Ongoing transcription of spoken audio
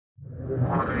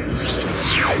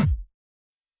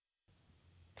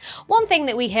One thing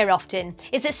that we hear often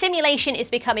is that simulation is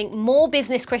becoming more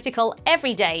business critical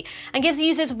every day and gives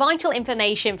users vital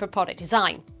information for product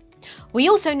design. We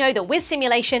also know that with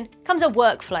simulation comes a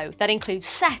workflow that includes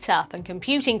setup and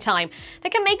computing time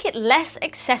that can make it less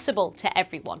accessible to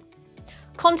everyone.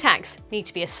 Contacts need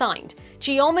to be assigned,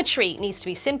 geometry needs to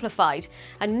be simplified,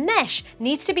 and mesh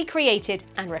needs to be created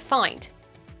and refined.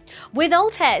 With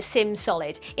Altair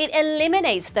SimSolid, it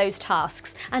eliminates those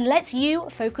tasks and lets you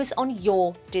focus on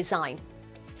your design.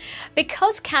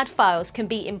 Because CAD files can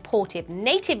be imported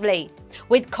natively,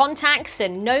 with contacts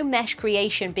and no mesh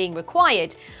creation being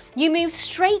required, you move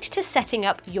straight to setting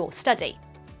up your study.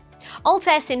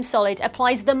 Altair SimSolid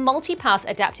applies the multi-pass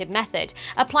adaptive method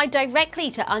applied directly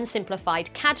to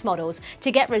unsimplified CAD models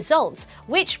to get results,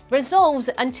 which resolves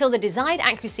until the desired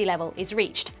accuracy level is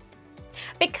reached.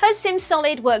 Because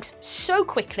SimSolid works so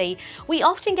quickly, we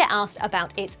often get asked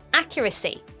about its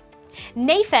accuracy.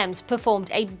 NAFEMS performed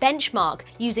a benchmark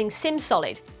using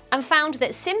SimSolid and found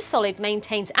that SimSolid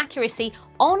maintains accuracy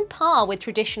on par with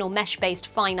traditional mesh-based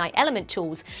finite element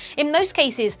tools, in most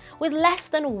cases with less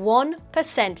than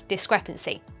 1%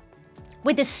 discrepancy.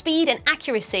 With the speed and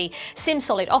accuracy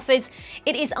SimSolid offers,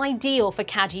 it is ideal for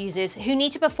CAD users who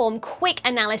need to perform quick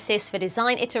analysis for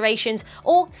design iterations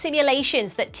or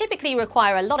simulations that typically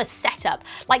require a lot of setup,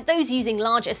 like those using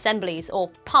large assemblies or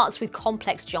parts with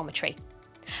complex geometry.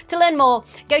 To learn more,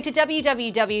 go to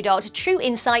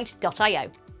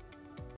www.trueinsight.io.